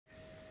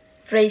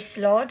Praise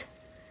the Lord.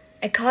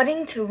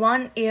 According to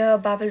 1 year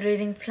Bible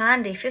reading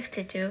plan day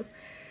 52,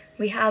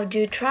 we have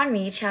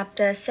Deuteronomy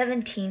chapter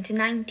 17 to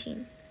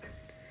 19.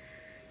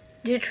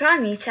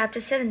 Deuteronomy chapter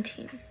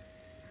 17.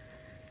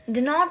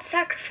 Do not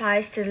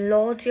sacrifice to the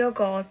Lord your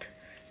God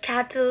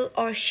cattle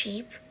or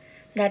sheep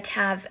that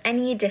have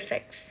any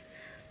defects.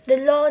 The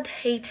Lord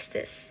hates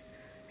this.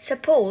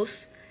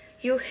 Suppose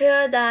you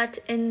hear that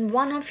in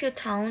one of your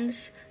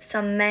towns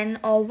some men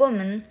or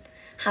women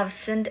have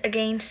sinned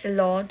against the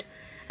Lord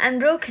and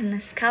broken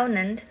his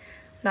covenant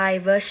by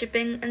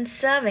worshipping and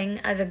serving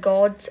other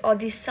gods or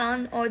the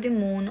sun or the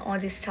moon or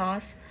the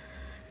stars,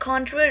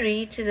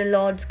 contrary to the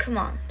Lord's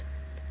command.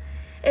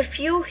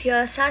 If you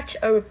hear such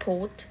a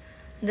report,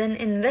 then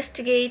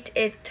investigate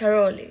it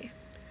thoroughly.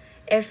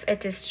 If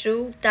it is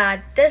true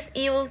that this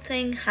evil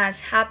thing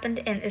has happened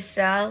in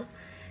Israel,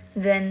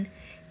 then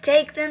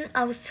take them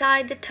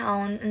outside the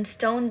town and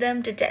stone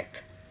them to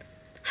death.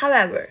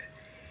 However,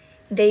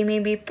 they may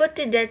be put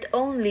to death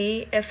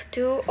only if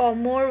 2 or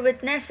more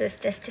witnesses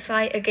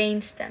testify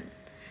against them.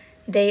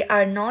 They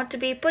are not to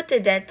be put to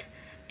death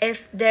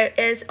if there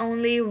is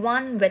only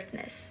 1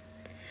 witness.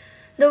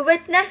 The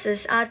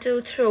witnesses are to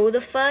throw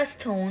the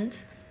first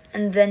stones,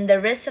 and then the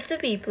rest of the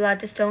people are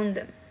to stone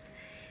them.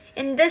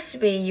 In this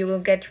way you will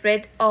get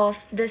rid of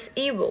this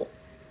evil.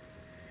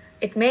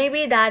 It may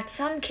be that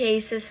some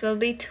cases will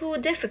be too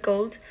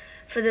difficult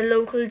for the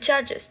local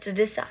judges to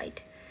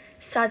decide,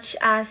 such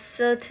as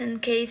certain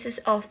cases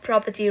of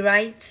property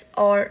rights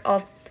or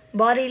of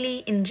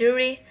bodily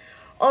injury,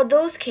 or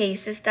those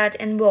cases that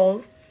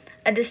involve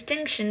a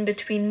distinction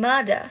between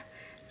murder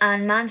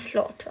and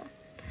manslaughter.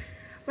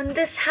 When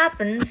this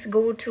happens,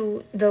 go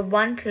to the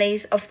one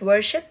place of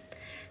worship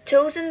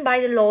chosen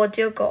by the Lord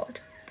your God,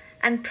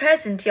 and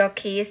present your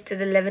case to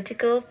the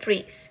Levitical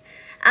priests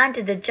and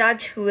to the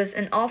judge who is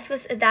in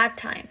office at that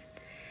time,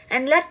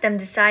 and let them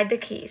decide the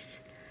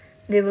case.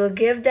 They will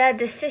give their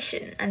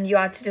decision, and you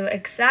are to do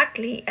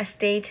exactly as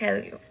they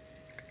tell you.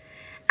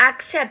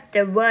 Accept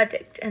their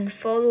verdict and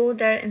follow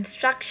their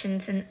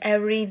instructions in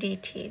every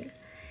detail.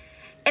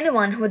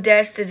 Anyone who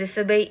dares to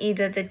disobey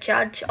either the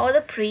judge or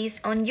the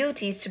priest on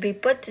duty is to be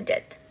put to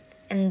death.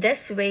 In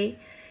this way,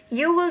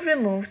 you will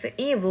remove the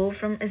evil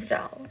from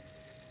Israel.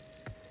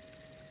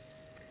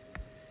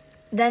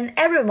 Then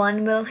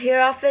everyone will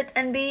hear of it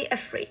and be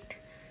afraid,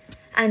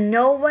 and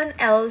no one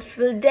else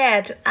will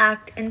dare to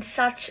act in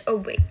such a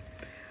way.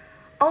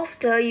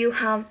 After you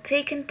have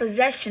taken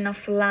possession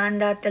of the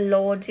land that the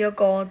Lord your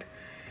God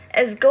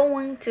is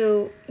going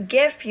to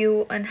give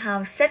you and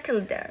have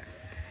settled there,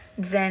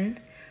 then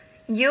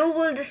you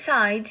will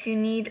decide you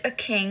need a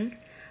king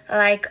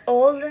like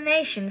all the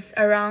nations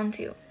around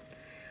you.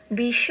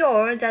 Be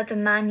sure that the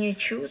man you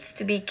choose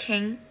to be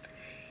king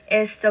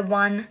is the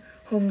one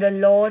whom the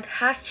Lord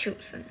has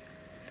chosen.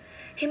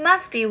 He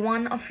must be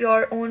one of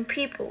your own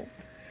people.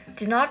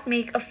 Do not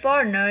make a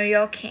foreigner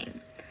your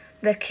king.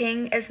 The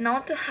king is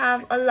not to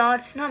have a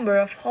large number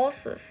of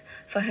horses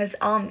for his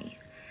army,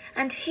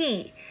 and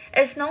he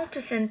is not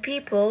to send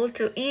people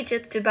to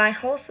Egypt to buy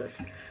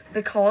horses,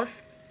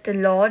 because the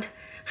Lord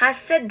has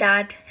said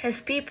that his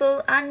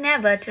people are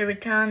never to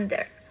return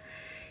there.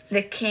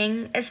 The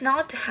king is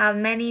not to have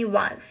many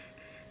wives,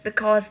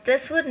 because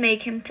this would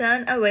make him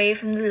turn away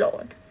from the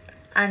Lord,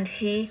 and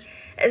he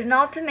is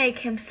not to make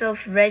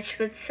himself rich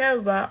with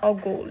silver or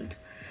gold.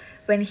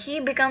 When he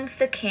becomes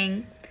the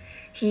king,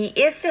 he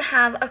is to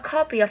have a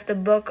copy of the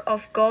book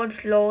of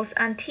God's laws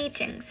and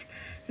teachings,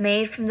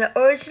 made from the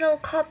original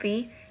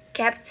copy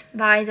kept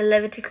by the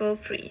Levitical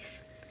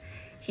priests.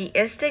 He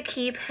is to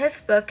keep his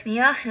book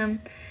near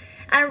him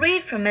and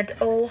read from it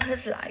all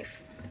his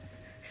life,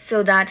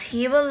 so that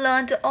he will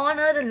learn to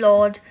honor the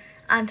Lord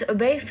and to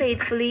obey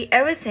faithfully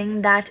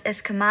everything that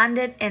is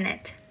commanded in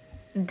it.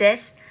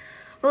 This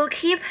will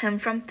keep him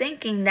from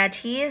thinking that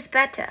he is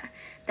better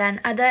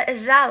than other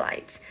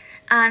Israelites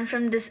and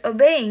from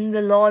disobeying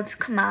the Lord's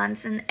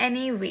commands in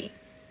any way.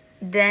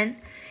 Then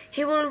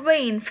he will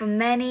reign for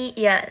many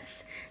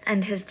years,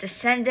 and his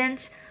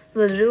descendants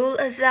will rule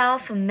Israel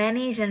for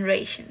many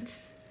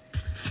generations.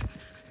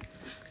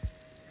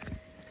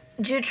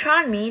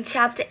 Deuteronomy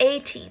chapter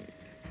 18.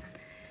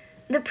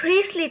 The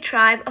priestly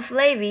tribe of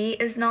Levi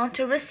is not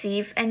to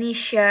receive any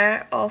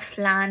share of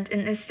land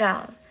in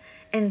Israel.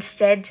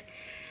 Instead,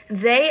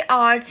 they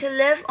are to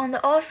live on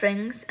the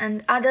offerings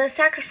and other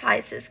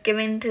sacrifices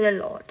given to the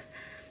Lord.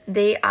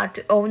 They are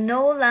to own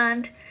no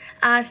land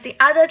as the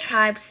other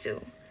tribes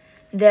do.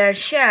 Their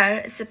share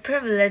is the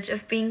privilege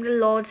of being the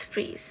Lord's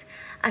priests,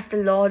 as the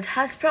Lord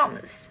has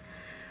promised.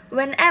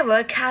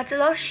 Whenever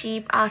cattle or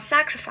sheep are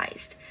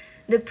sacrificed,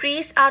 the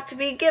priests are to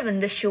be given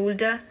the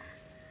shoulder,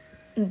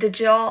 the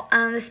jaw,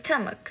 and the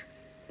stomach.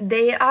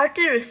 They are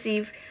to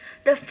receive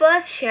the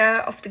first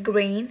share of the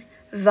grain,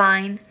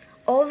 wine,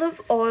 olive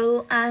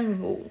oil,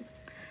 and wool.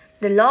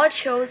 The Lord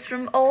chose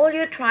from all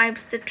your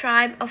tribes the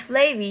tribe of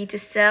Levi to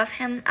serve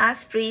him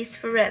as priest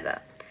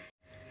forever.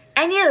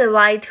 Any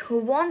Levite who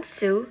wants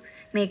to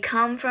may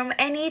come from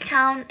any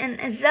town in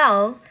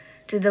Israel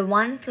to the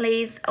one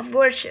place of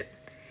worship.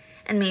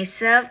 and may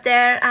serve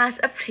there as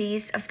a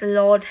priest of the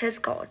Lord his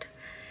God,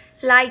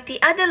 like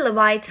the other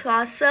Levites who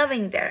are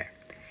serving there.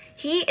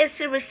 He is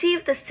to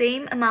receive the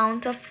same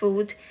amount of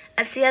food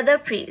as the other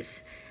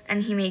priests,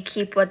 and he may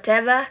keep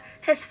whatever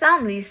his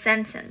family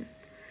sends him.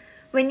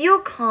 When you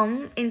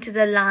come into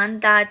the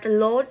land that the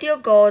Lord your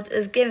God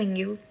is giving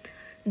you,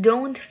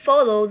 don't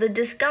follow the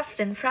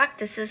disgusting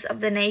practices of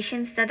the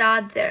nations that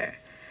are there.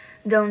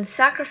 Don't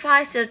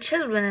sacrifice your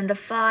children in the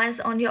fires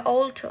on your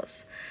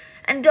altars.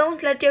 And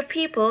don't let your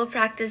people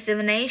practice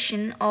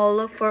divination or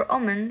look for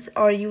omens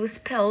or use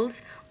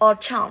spells or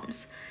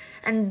charms.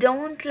 And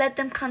don't let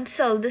them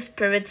consult the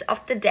spirits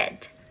of the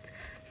dead.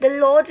 The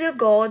Lord your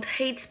God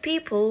hates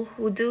people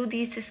who do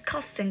these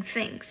disgusting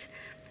things,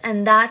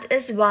 and that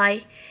is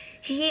why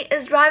he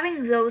is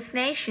driving those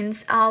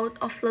nations out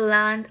of the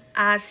land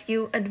as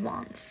you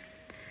advance.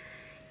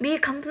 Be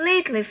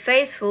completely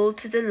faithful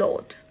to the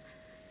Lord.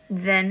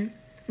 Then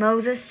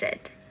Moses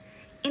said,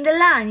 in the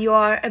land you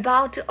are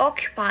about to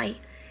occupy,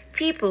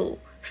 people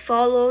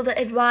follow the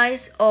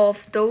advice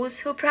of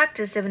those who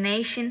practice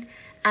divination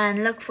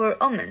and look for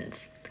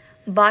omens.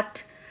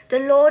 But the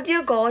Lord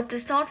your God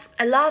does not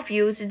allow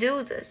you to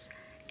do this.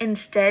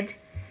 Instead,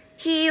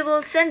 he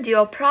will send you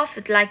a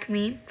prophet like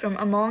me from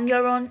among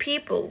your own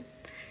people,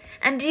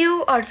 and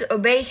you are to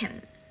obey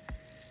him.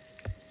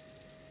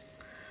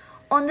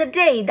 On the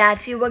day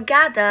that you were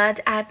gathered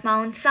at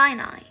Mount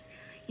Sinai,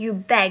 you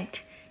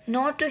begged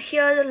not to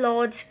hear the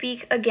Lord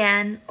speak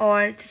again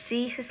or to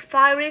see his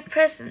fiery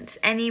presence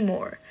any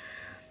more,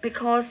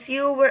 because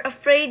you were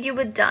afraid you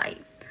would die.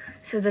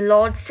 So the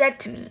Lord said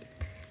to me,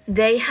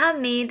 they have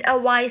made a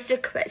wise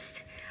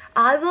request.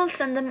 I will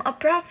send them a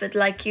prophet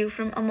like you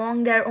from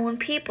among their own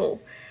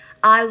people.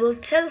 I will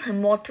tell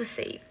him what to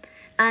say,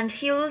 and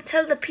he will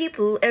tell the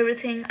people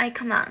everything I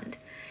command.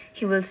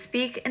 He will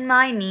speak in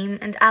my name,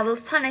 and I will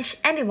punish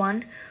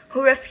anyone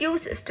who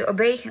refuses to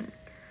obey him.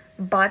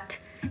 But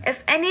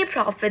if any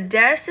prophet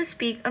dares to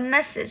speak a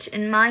message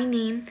in my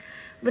name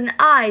when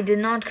I did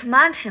not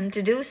command him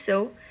to do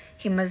so,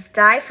 he must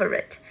die for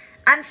it,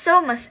 and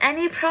so must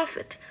any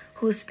prophet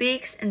who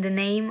speaks in the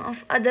name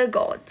of other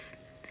gods.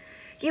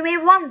 You may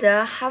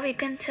wonder how you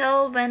can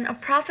tell when a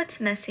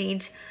prophet's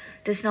message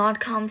does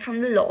not come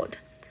from the Lord.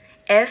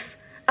 If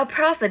a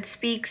prophet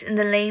speaks in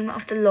the name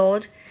of the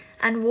Lord,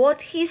 and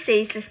what he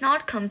says does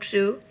not come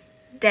true,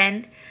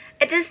 then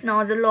it is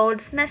not the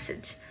Lord's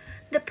message.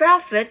 The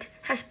prophet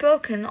has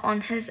spoken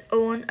on his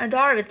own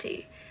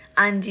authority,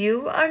 and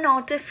you are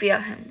not to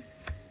fear him.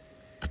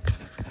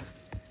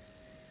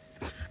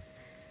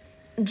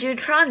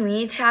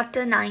 Deuteronomy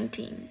chapter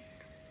 19.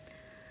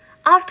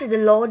 After the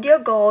Lord your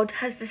God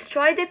has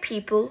destroyed the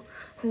people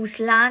whose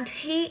land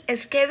he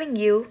is giving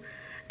you,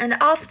 and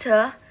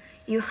after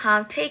you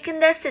have taken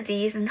their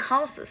cities and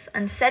houses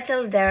and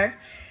settled there,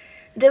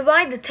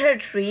 divide the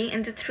territory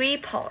into 3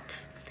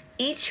 parts,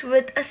 each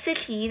with a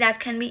city that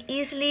can be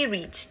easily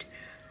reached.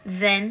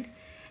 Then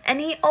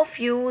any of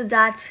you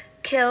that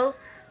kill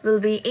will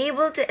be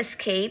able to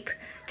escape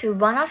to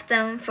one of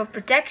them for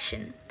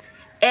protection.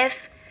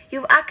 If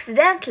you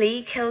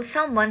accidentally kill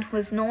someone who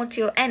is not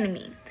your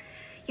enemy,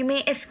 you may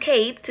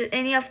escape to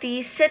any of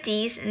these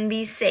cities and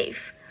be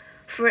safe.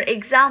 For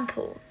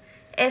example,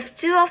 if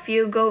 2 of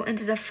you go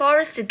into the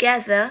forest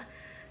together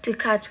to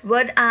cut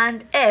wood,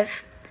 and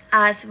if,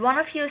 as one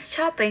of you is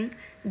chopping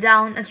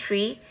down a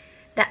tree,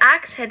 the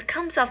axe head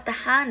comes off the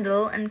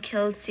handle and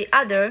kills the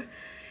other,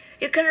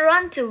 you can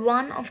run to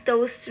one of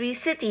those 3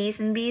 cities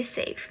and be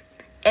safe.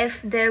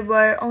 If there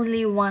were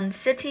only one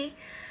city,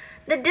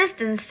 the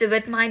distance to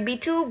it might be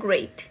too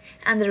great,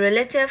 and the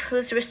relative who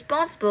is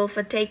responsible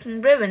for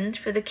taking revenge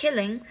for the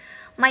killing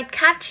might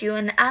catch you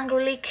and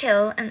angrily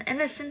kill an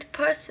innocent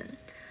person.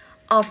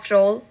 After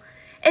all,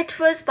 it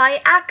was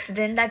by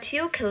accident that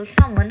you killed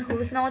someone who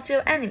was not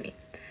your enemy.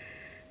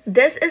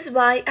 This is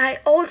why I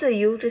order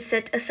you to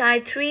set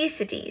aside 3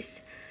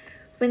 cities.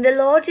 When the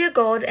Lord your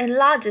God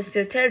enlarges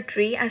your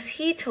territory as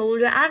he told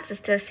your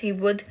ancestors he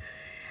would,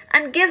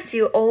 and gives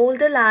you all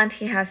the land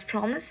he has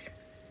promised,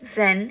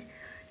 then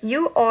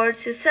you are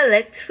to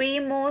select 3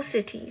 more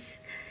cities.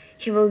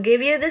 He will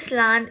give you this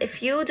land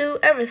if you do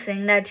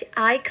everything that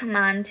I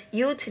command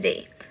you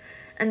today,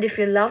 and if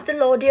you love the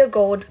Lord your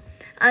God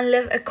and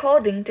live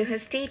according to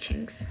his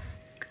teachings.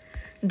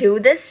 Do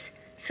this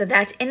so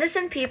that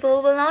innocent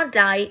people will not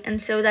die, and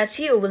so that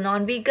you will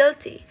not be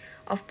guilty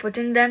of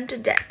putting them to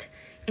death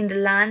in the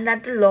land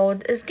that the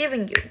Lord is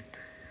giving you.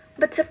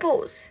 But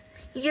suppose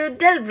you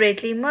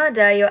deliberately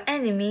murder your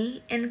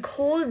enemy in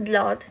cold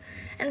blood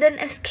and then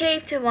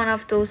escape to one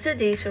of those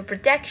cities for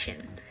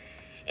protection.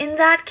 In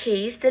that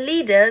case, the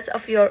leaders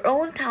of your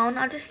own town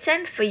are to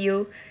send for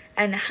you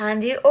and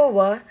hand you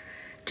over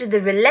to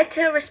the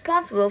relative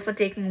responsible for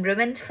taking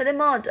revenge for the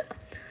murder,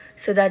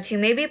 so that you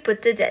may be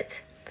put to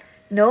death.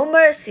 No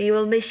mercy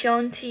will be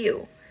shown to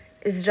you.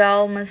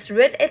 Israel must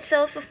rid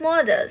itself of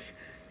murders,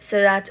 so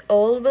that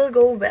all will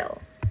go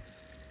well.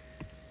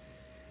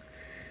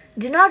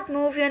 Do not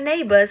move your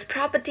neighbor's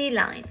property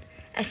line,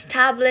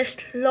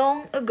 established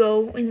long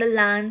ago in the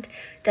land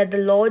that the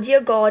Lord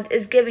your God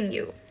is giving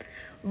you.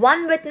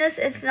 One witness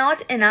is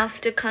not enough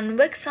to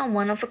convict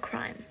someone of a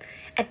crime.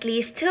 At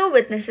least two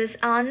witnesses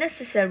are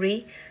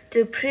necessary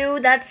to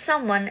prove that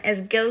someone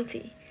is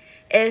guilty.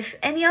 If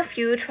any of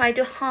you try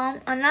to harm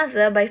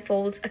another by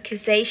false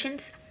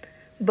accusations,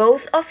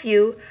 both of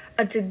you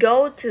are to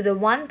go to the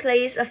one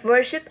place of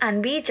worship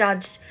and be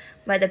judged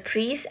by the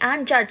priests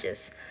and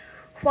judges,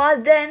 who are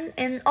then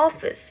in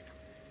office.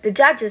 The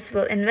judges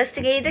will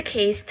investigate the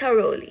case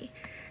thoroughly,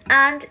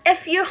 and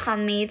if you have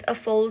made a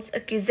false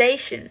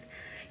accusation,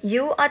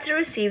 you are to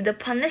receive the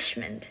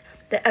punishment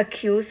the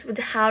accused would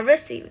have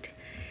received.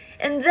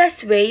 In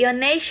this way, your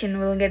nation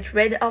will get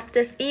rid of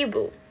this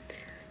evil.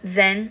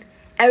 Then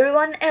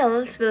everyone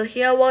else will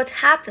hear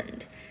what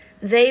happened.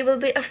 They will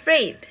be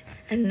afraid,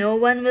 and no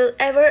one will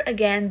ever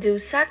again do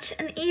such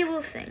an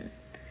evil thing.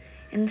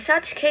 In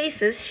such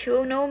cases,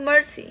 show no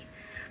mercy.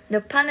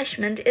 The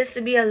punishment is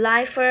to be a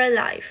life for a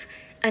life,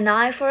 an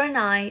eye for an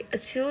eye, a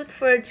tooth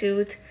for a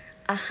tooth,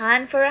 a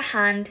hand for a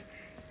hand,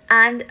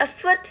 and a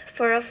foot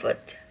for a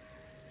foot.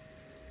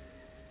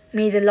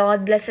 May the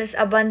Lord bless us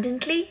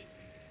abundantly.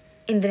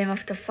 In the name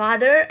of the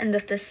Father, and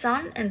of the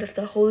Son, and of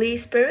the Holy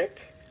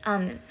Spirit.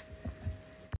 Amen.